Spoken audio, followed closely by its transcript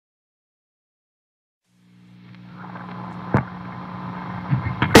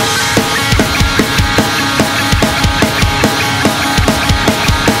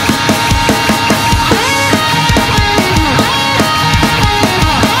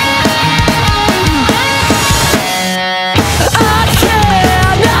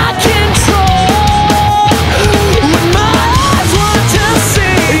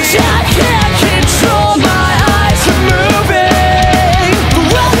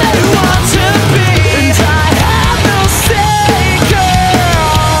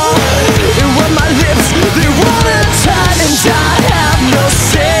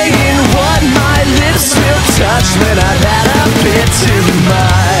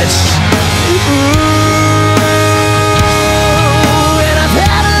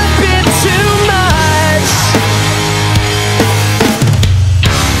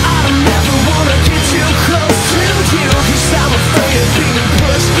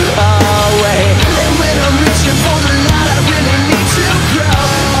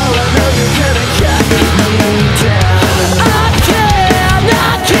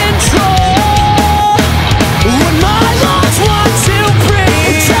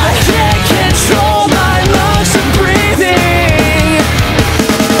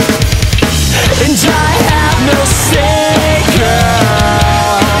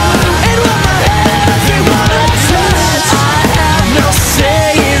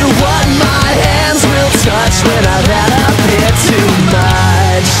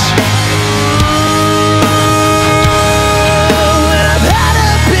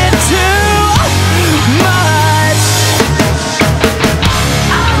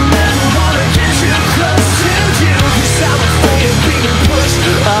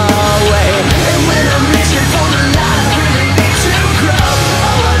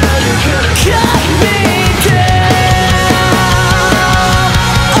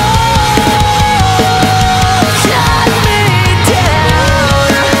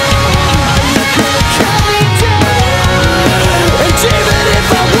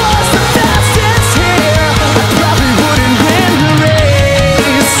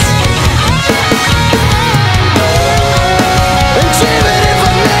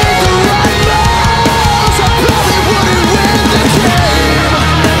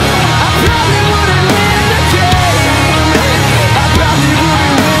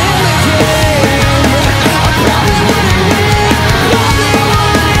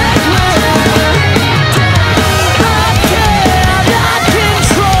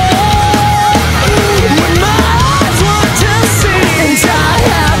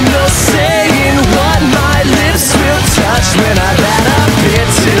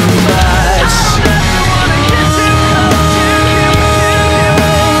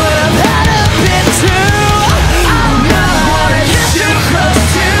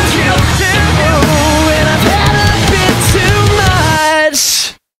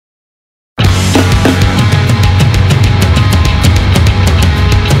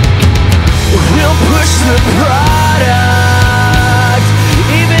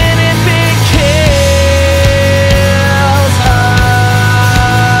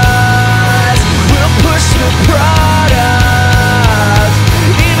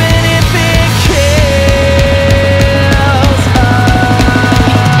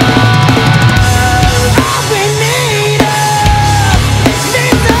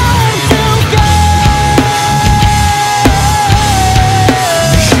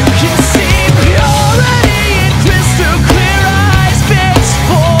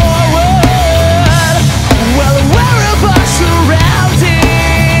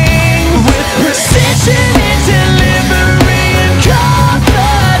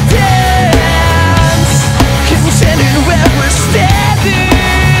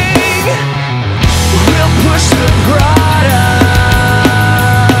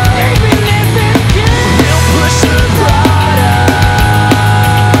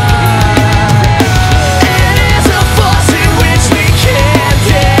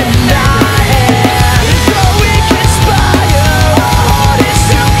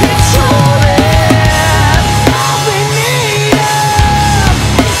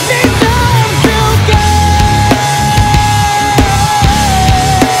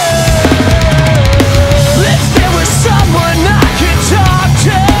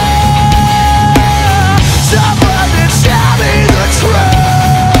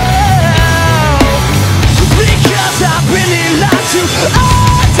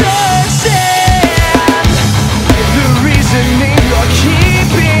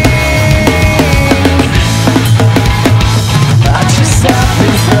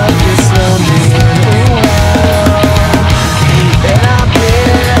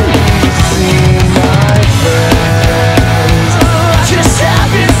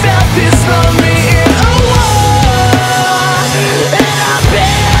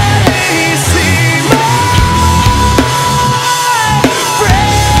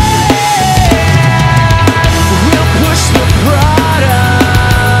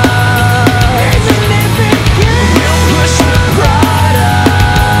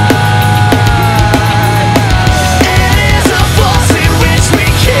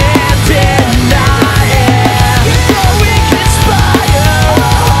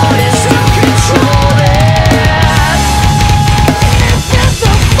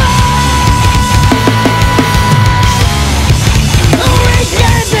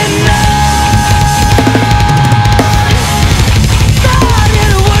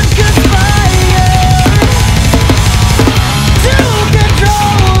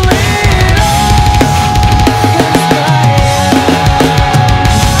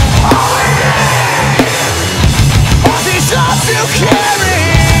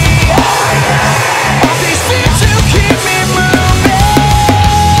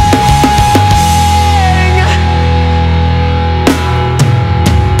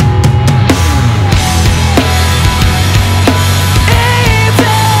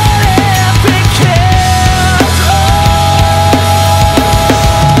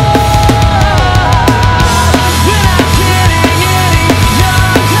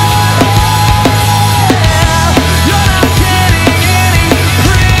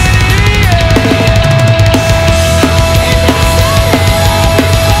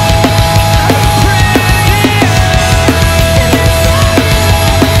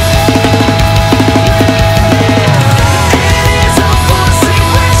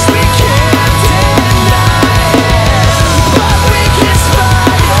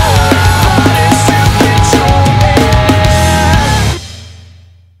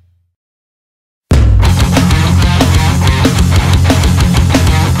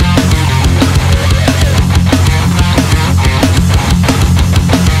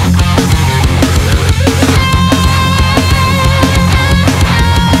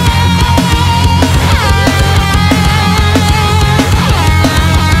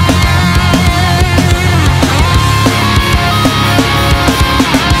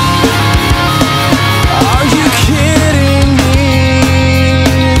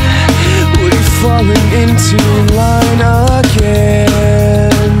falling into line again.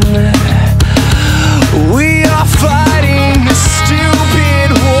 We are fighting a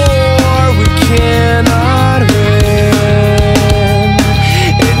stupid war we cannot win,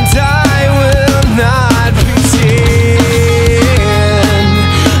 and I will not pretend.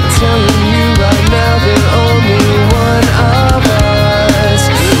 Telling you right now that only one of us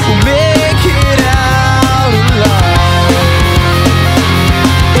will make it out alive,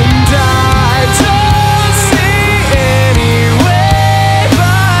 and I don't see any way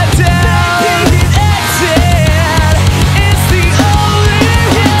but down. The exit is the only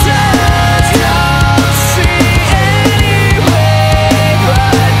way. Don't see any way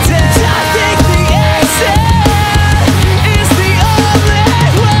but down. I think the exit is the only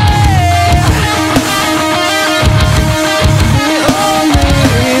way. The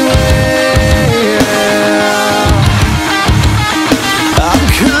only way. I'm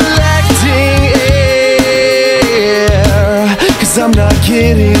collecting air, 'cause I'm not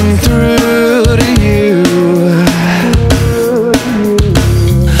getting through to you.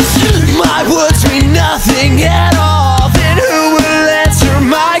 My words mean nothing at all. Then who will answer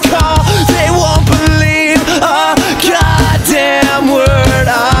my call? They won't believe a goddamn word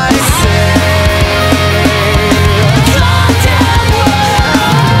I say. Goddamn word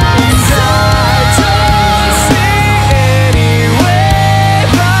I say. I don't see any way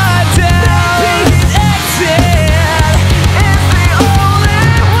but down. The exit is the only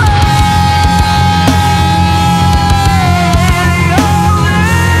way. The only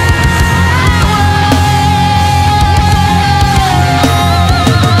way.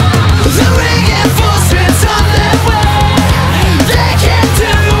 The reinforcements on their way. They can't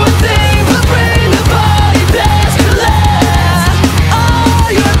do a thing but bring the body back to life. All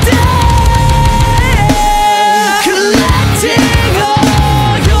your dead, collecting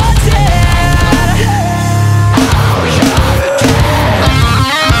all your dead. All your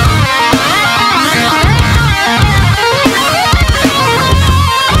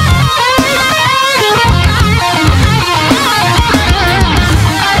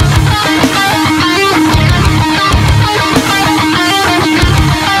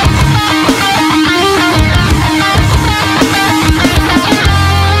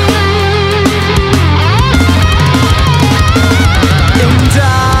and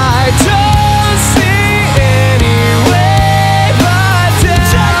I don't see any way but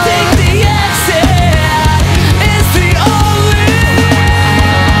down. I think the exit is the only way.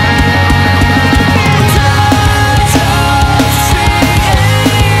 I don't see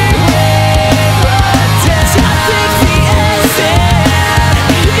any way but down. I think the exit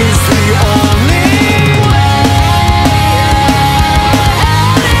is the only way.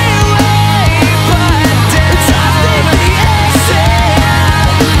 Anyway, but down. I think the exit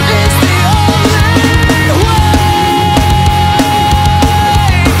is the only way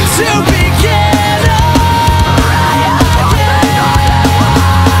to begin alright again.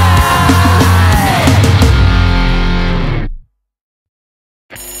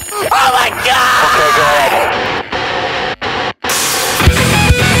 Oh my God! Okay, go ahead.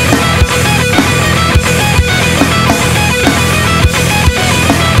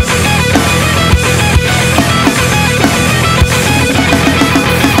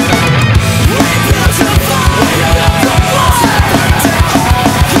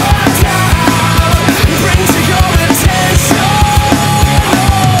 Bring to your attention.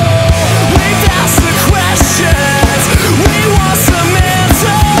 We've asked the questions. We want some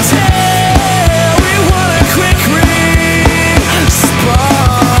answers.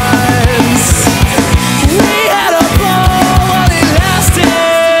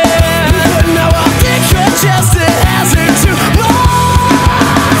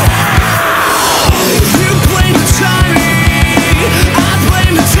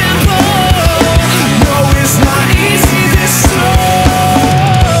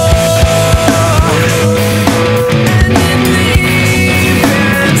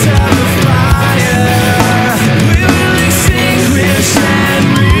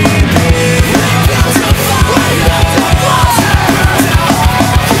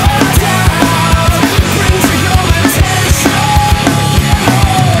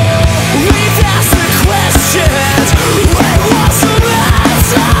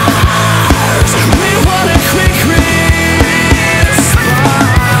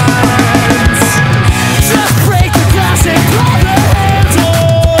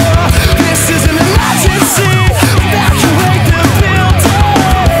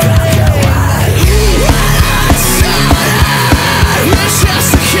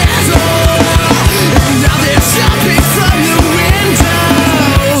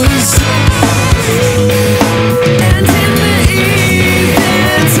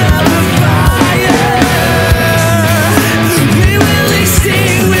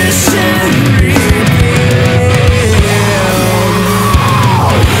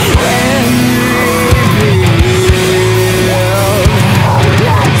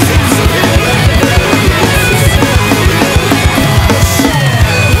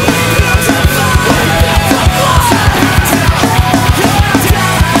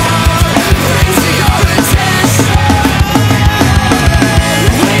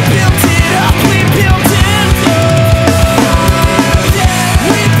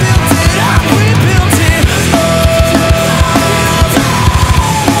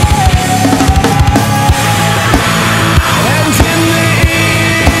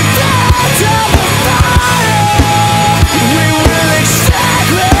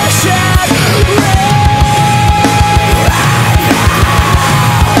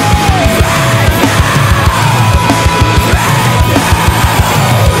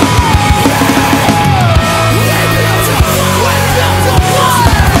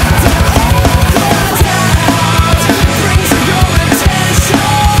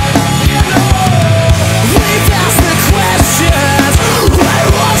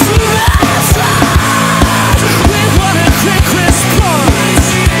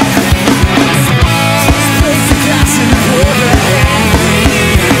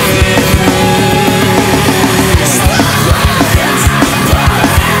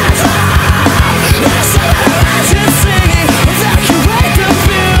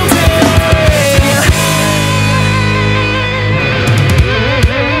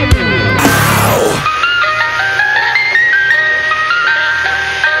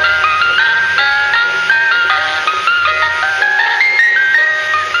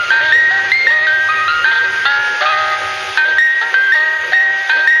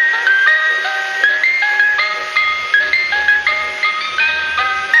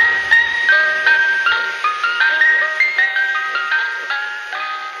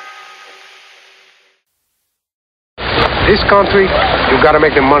 country, you gotta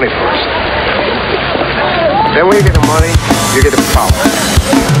make the money first. Then when you get the money, you get the power.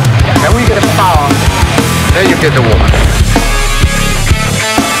 Then when you get the power, then you get the woman.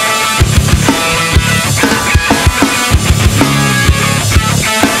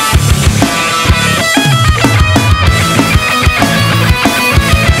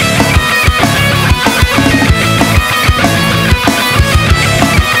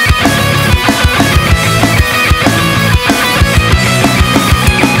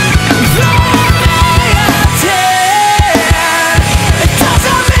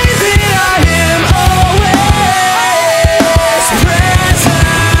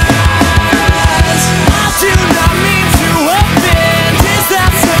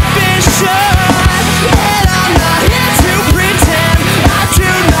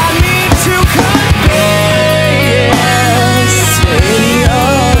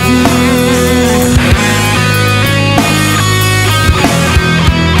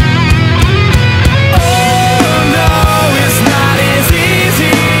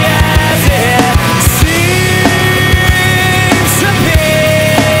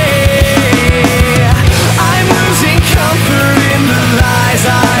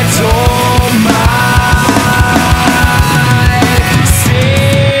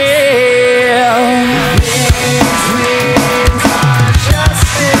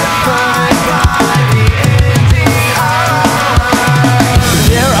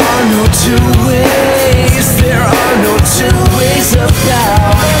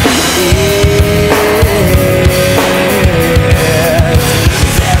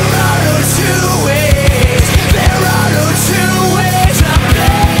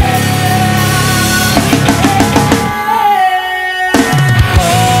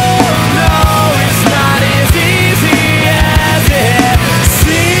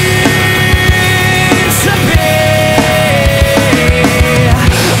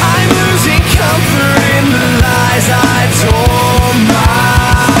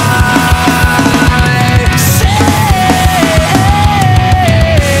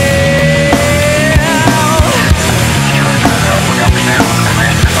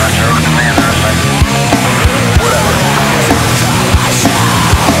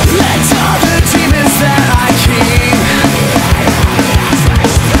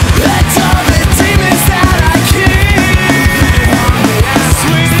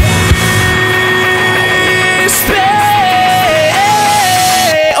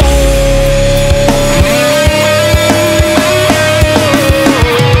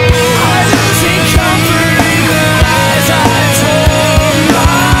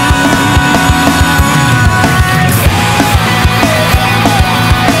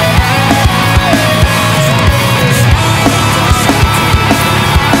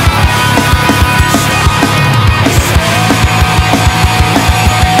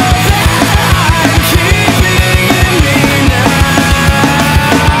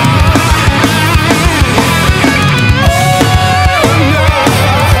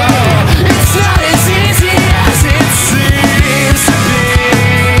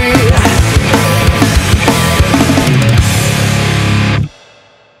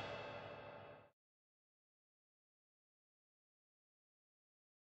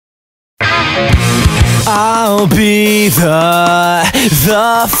 I'll be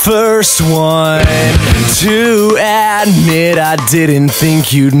the first one to admit I didn't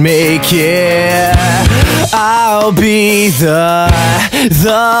think you'd make it. I'll be the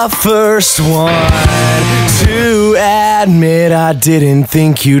first one to admit I didn't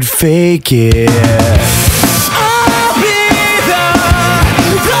think you'd fake it. I'll be the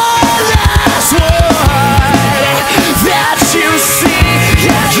last one that you see.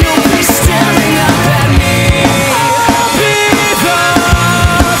 Yeah, you'll be staring up at me. I'll be the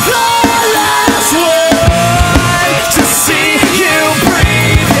last one to see you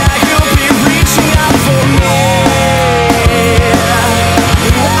breathe. Yeah, you'll be reaching out for me.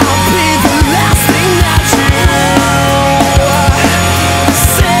 I'll be the last thing that you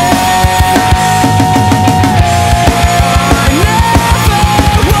say.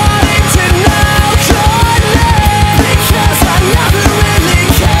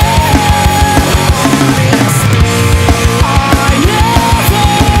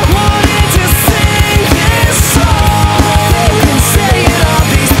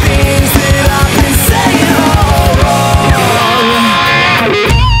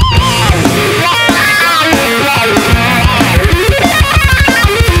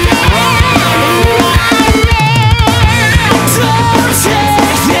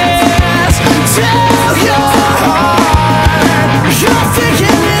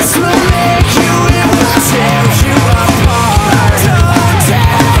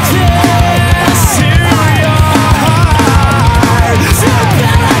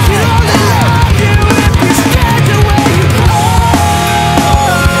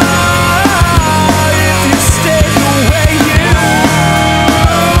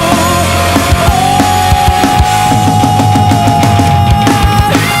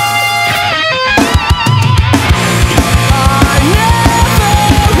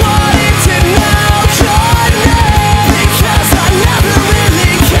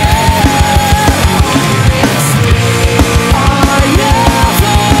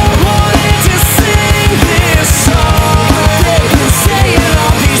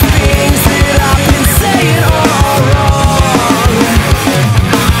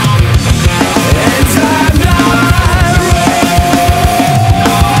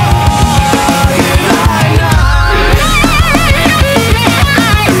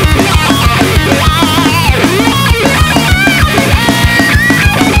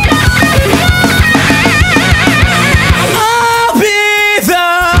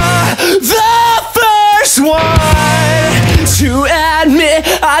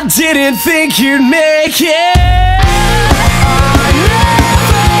 didn't think you'd make it. I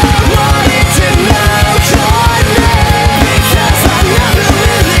never wanted to know your name because I never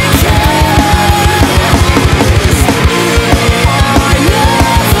really cared. I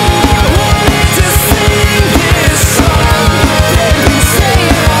never wanted to sing this song. They've been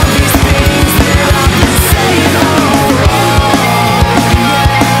saying all these things that I've been saying all wrong.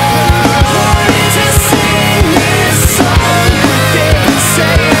 Never wanted to sing this song. They've been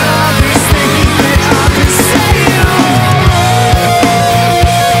saying all these things that I've been saying all wrong.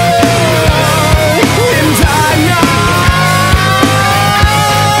 And I know.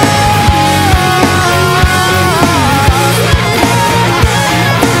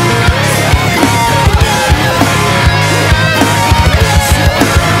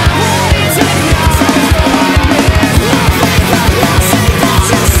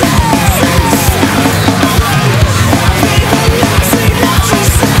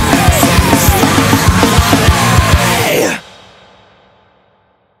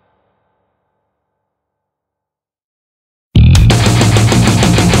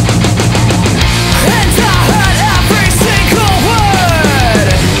 And I heard every single word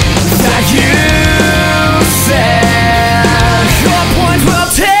that you said. Your point well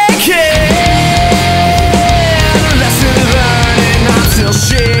taken. Lesson learned and I'm still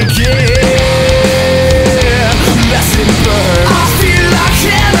shaking. Lesson learned. I feel I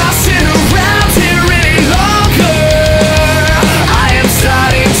cannot sit around here any longer. I am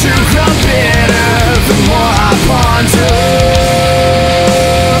starting to grow bitter the more I ponder.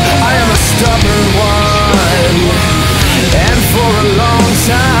 I am a stubborn one, and for a long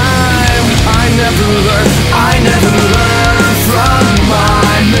time I never learned from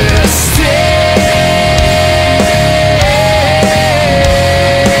my mistakes.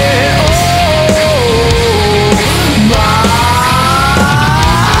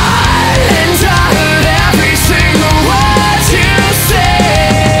 And I heard every single word you said.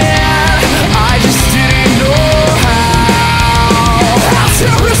 I just didn't know how to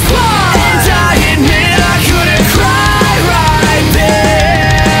respond. And I admit I couldn't cry right there.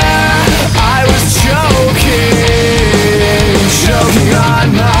 I was choking on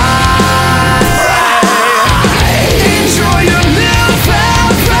my pride. Enjoy your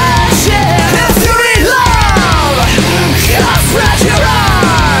newfound friendship. Mystery love, God spread your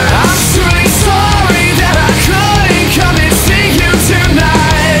arms. I'm truly sorry that I couldn't come and see you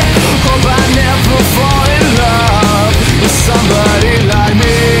tonight. Hope I never fall in love with somebody like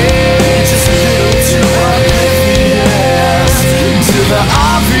me. Just a little too oblivious to the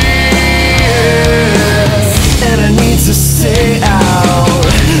obvious, and I need to stay out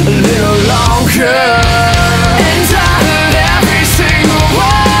a little longer. And I heard every single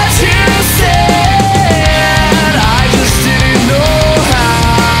word you said. I just didn't know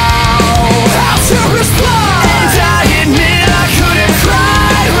how to respond. And I admit I couldn't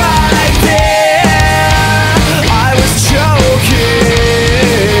cry right there. I was choking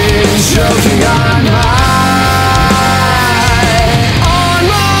on my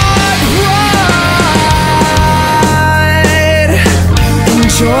pride.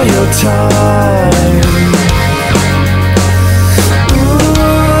 Enjoy your time.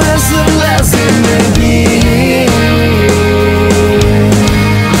 Ooh, that's the lesson maybe.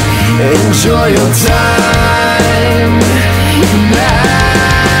 Enjoy your time now.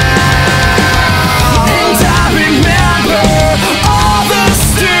 And I remember all the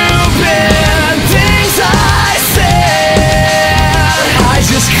stupid things I said. I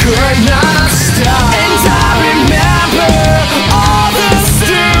just could not stop. And I remember all the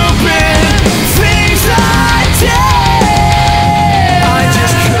stupid things I did. I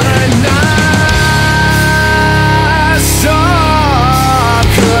just could not stop.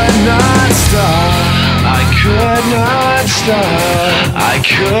 Could not stop. I could not stop. I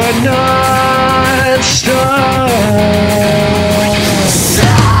could not stop.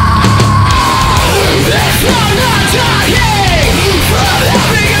 If I'm not dying from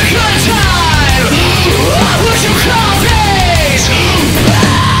having a good time, what would you call this?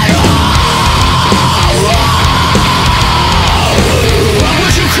 What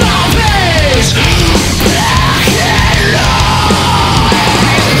would you call this? Black and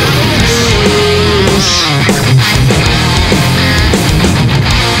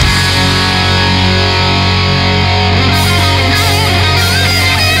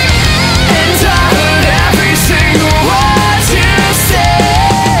And I heard every single word you said.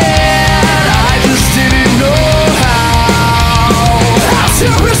 I just didn't know how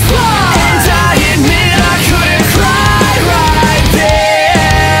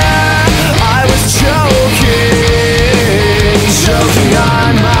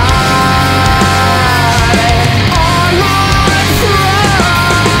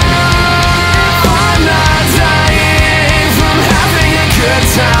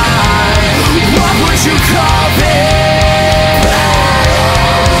you call